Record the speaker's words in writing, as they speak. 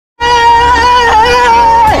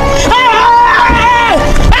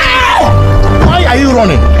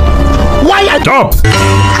Stop! Oh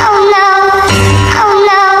no! Oh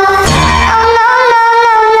no! Oh no,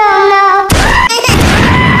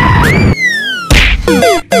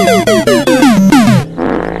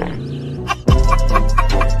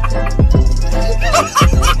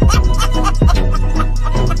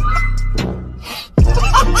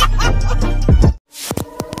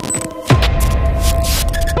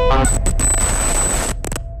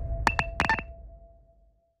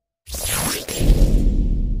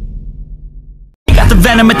 The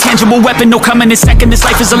venom, a tangible weapon, no coming in second. This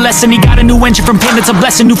life is a lesson. He got a new engine from pain, it's a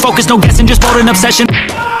blessing. New focus, no guessing, just bold and obsession.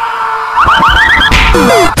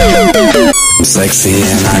 I'm sexy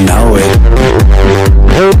and I know it.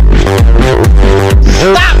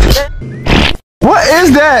 Stop! What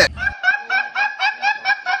is that?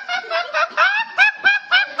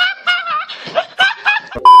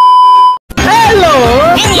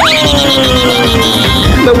 Hello!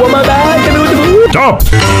 The woman back. Stop!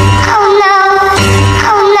 oh no!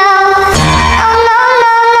 Oh no! Oh no,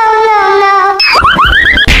 no, no, no,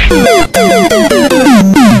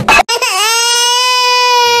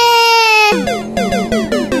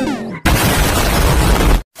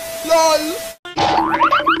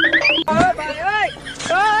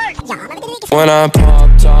 When I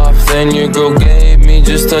popped off, then your girl gave me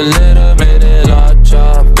just a little bit of la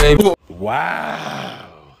chop, baby.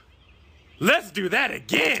 Wow! Let's do that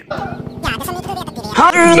again!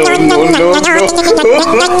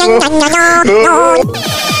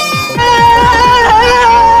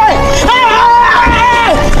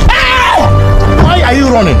 Why are you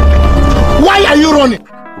running? Why are you running?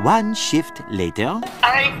 One shift later.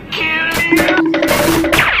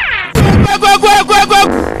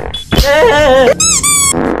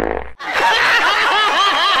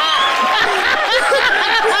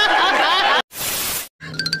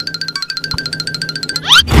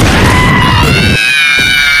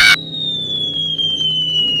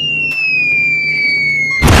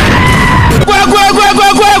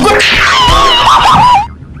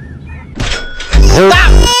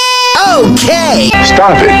 Stop! Okay!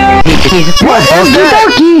 Stop it! What is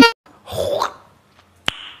that?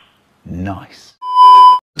 Nice.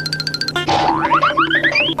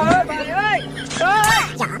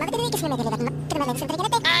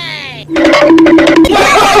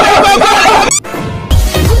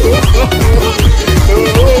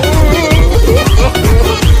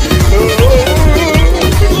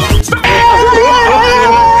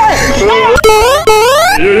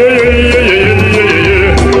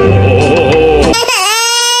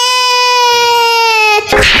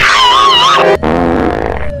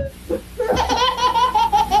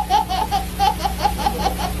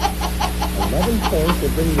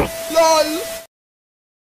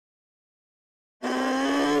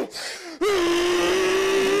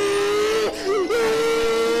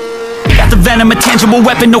 The venom, a tangible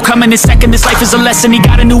weapon, no coming in second. This life is a lesson. He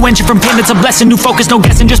got a new engine from pain, it's a blessing. New focus, no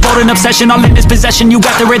guessing, just bold and obsession. All in his possession, you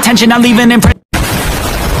got their attention, not leaving impression.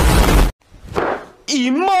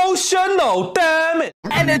 Emotional, damn it.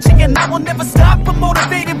 Energy and I will never stop. I'm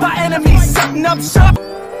motivated by enemies, setting up shop.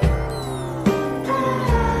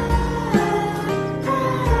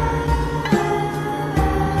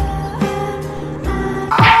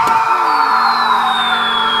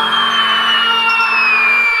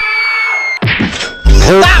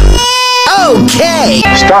 Stop! Okay!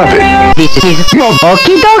 Stop it! This is your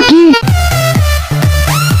okie dokie.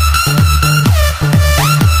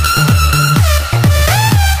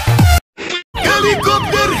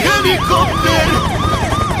 Helicopter! Helicopter!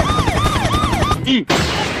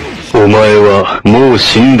 お前はもう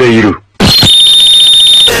死んでいる。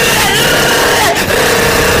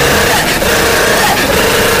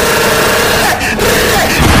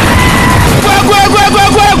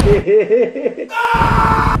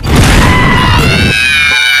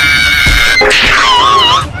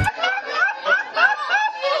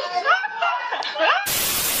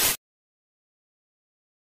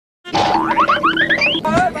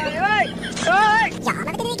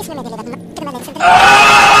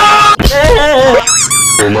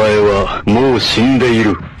お前はもう死んでい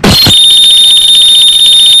る。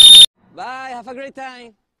Bye, have a great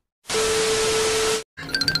time.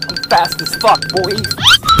 I'm fast as fuck, boy.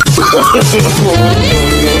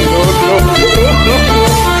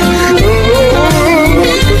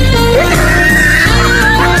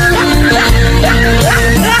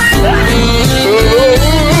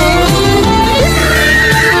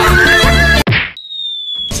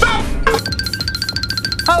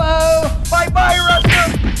 Hello! Bye bye, Russia!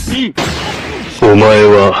 お前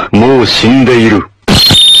はもう死んでいる。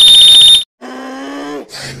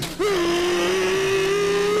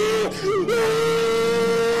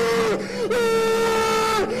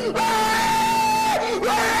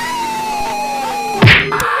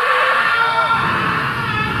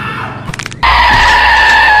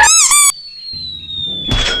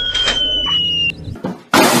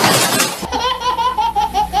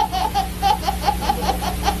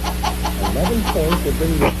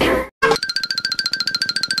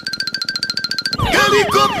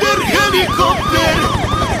Helicopter, helicopter!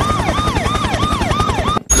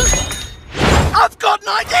 I've got an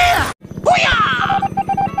idea!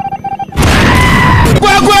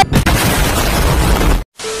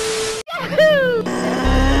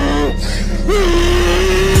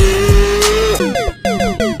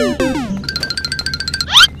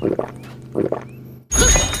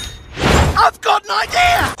 I've got an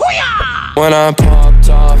idea! When I popped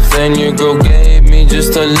off, then your girl gave me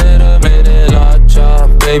just a little bit of la chop,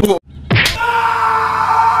 baby.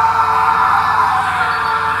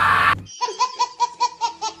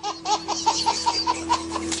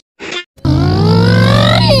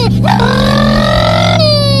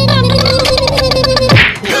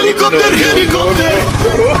 Helicopter, helicopter!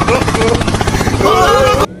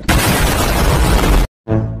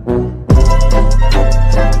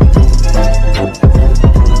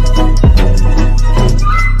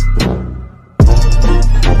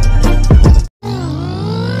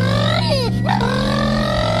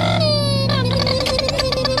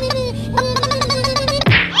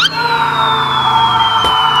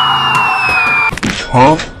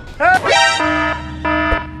 Huh?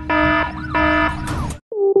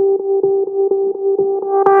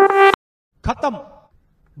 खत्म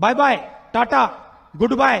bye bye tata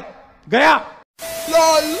good bye गया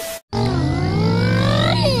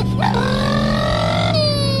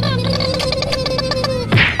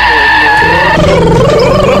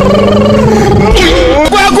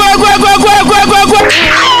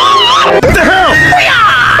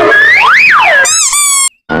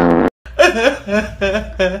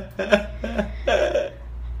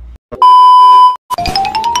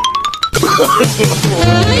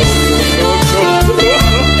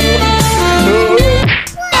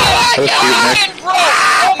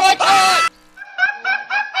Oh my god!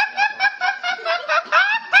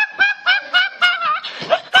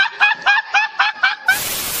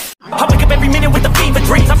 I wake up every minute with the fever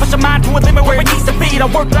dreams. I push a mind to a limit where it needs to be. I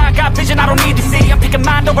work blind, got vision I don't need to see. I'm picking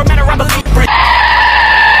mind over matter, I believe.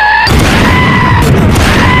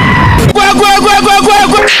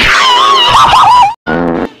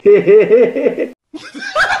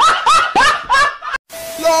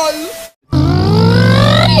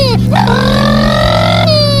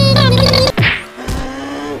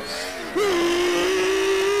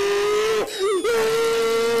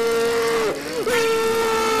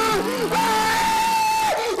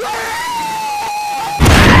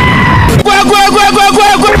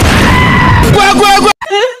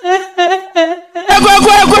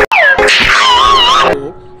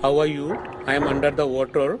 How are you? I am under the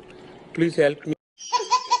water. Please help me.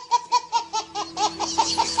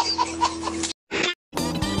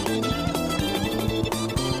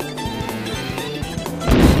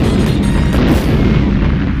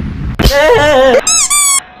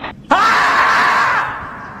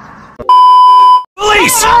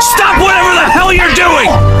 Police! Stop whatever the hell you're doing!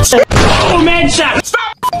 Oh, man shot!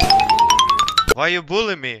 Stop! Why you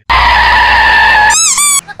bullying me?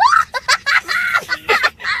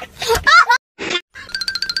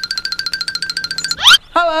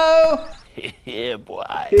 Hello! Yeah, boy.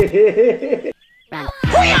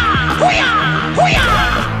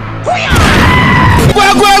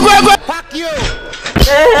 Fuck you!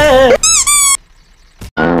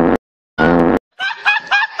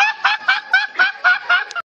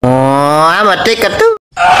 Oh, I'm a ticket too.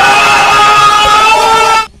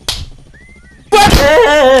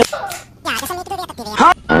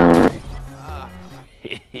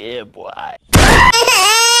 Yeah, boy.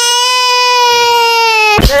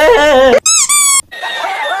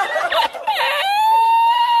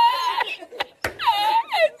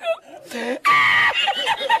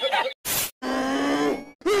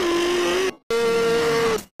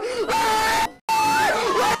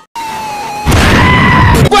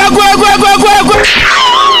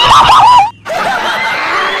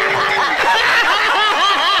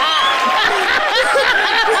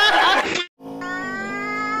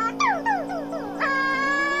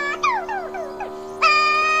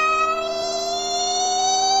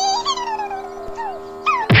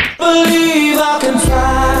 Believe I can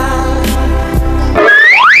fly.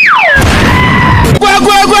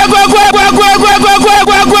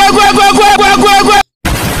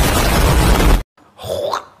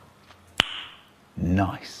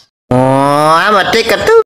 Nice. Oh, I'm a ticket too.